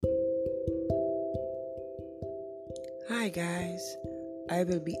Hi guys, I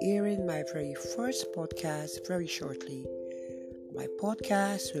will be airing my very first podcast very shortly. My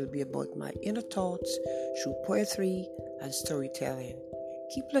podcast will be about my inner thoughts through poetry and storytelling.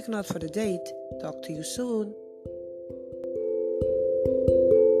 Keep looking out for the date. Talk to you soon.